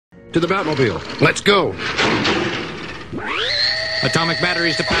To the Batmobile. Let's go. Atomic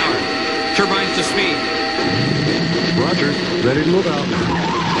batteries to power. Turbines to speed. Roger. Ready to move out.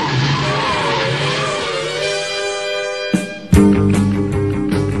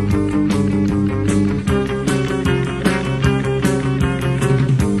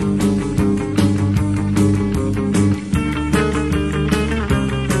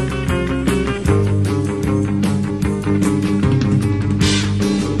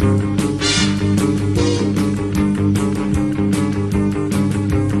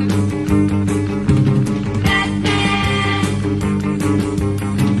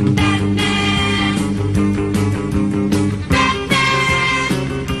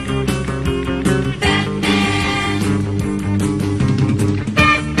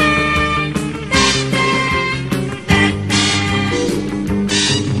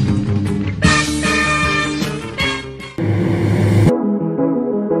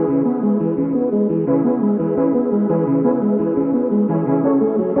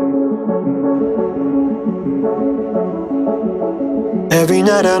 Every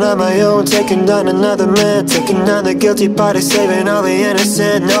night out on my own, taking down another man, taking down the guilty party, saving all the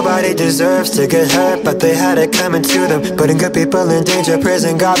innocent. Nobody deserves to get hurt, but they had it coming to them. Putting good people in danger,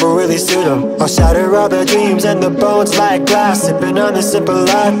 prison God will really suit them. I'll shatter all the dreams and the bones like glass, sipping on the simple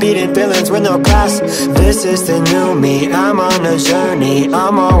life, beating villains with no class. This is the new me, I'm on a journey,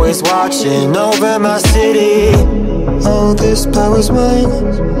 I'm always watching over my city. All this power's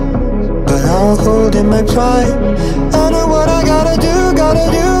mine, but I'll hold in my pride. I know what I gotta do, gotta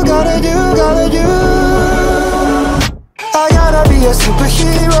do, gotta do, gotta do. I gotta be a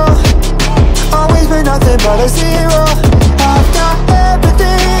superhero, always been nothing but a zero. I've got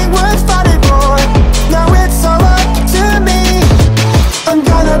everything worth fighting for, now it's all up to me. I'm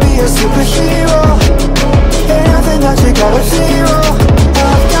gonna be a superhero, ain't nothing that you gotta zero.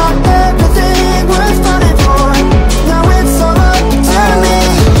 I've got everything worth fighting for, now it's all up to me.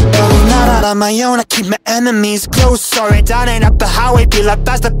 Not on my own, I keep my enemies close. Sorry, down ain't up the highway, be like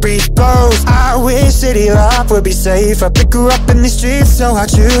fast to breathe blows. I wish city life would be safer. Pick her up in the streets, so I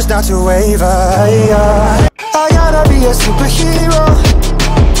choose not to waver. I gotta be a superhero,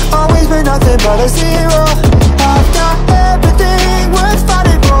 always been nothing but a zero. I've got everything worth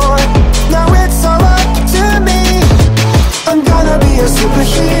fighting for, now it's all up to me. I'm gonna be a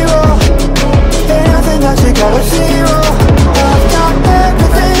superhero, ain't nothing that you gotta zero. I've got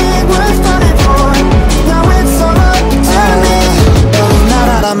everything worth fighting for, now it's all up to me. Not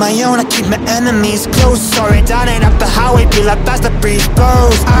out on my own, I keep my enemies close. Sorry, down ain't up the highway, be like fast to breathe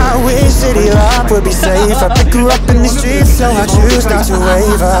blows. I wish city life would be safe. I pick her up in the streets, so I choose not to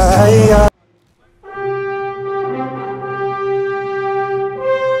waver.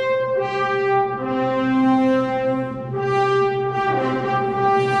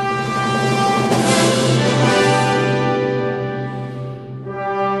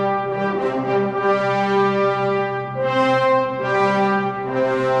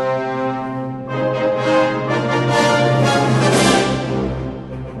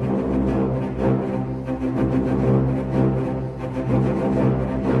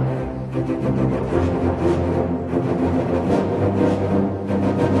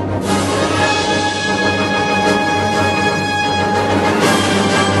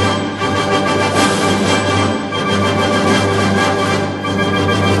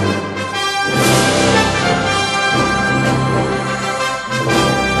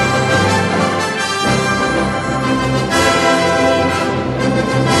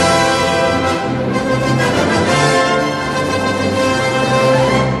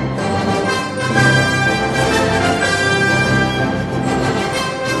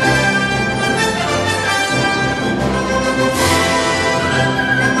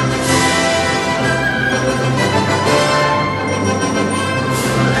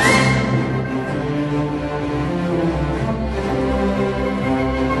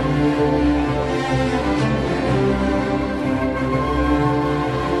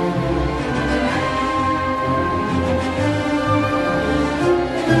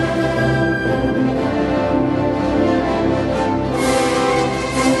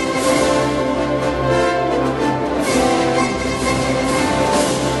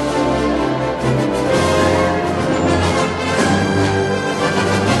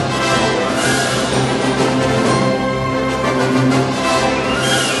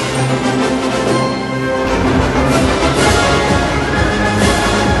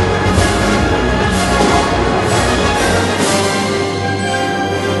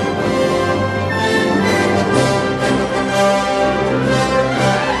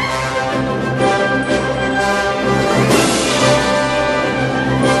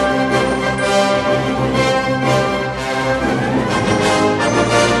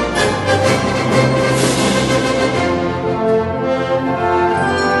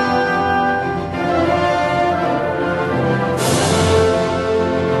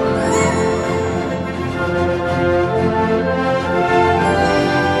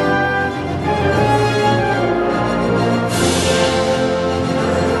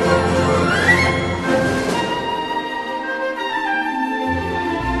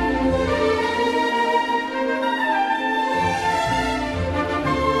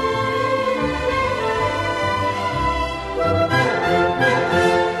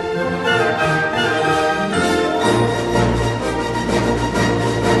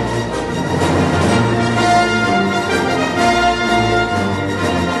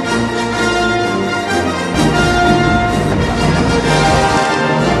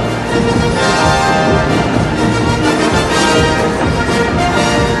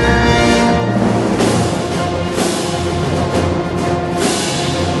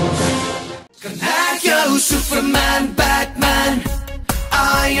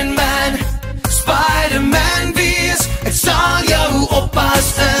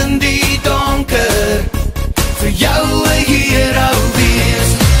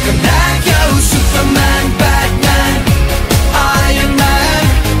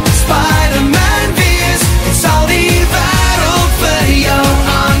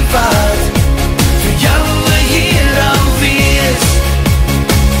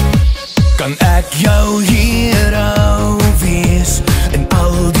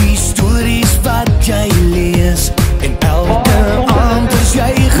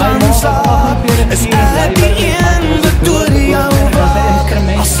 is ek die een wat door jou waak.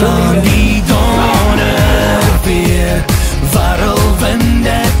 Al slaan die donder weer,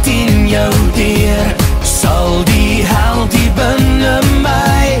 warrelwinde teen jou deur, sal die held die binne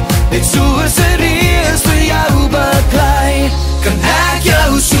my net soos 'n reus vir jou beklei. Kan ek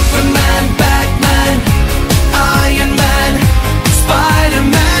jou Superman, Batman, Iron Man,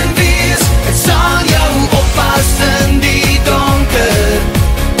 Spider-Man wees? Ek sal jou oppas in die donker,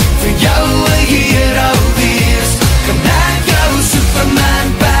 vir jou 'n hero wees. Kan ek jou Superman,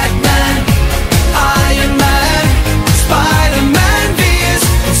 Batman, Iron Man, Spider-Man wees?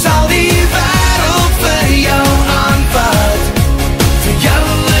 Ek sal die wêreld vir jou aanvat, vir jou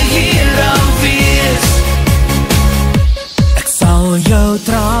 'n hero wees. Ek sal jou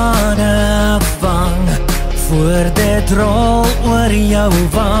trane vang, voor dit rol oor jou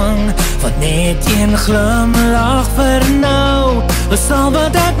wang, want net een glimlach vir nou is al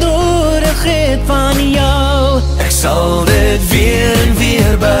wat ek nodig het van jou. Ek sal dit weer en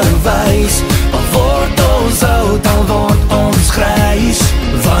weer bewys, al word ons oud, al word ons grys,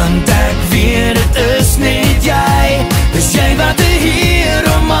 want ek weet het is net jy, dis jy wat 'n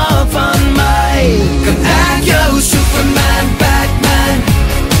hero maak.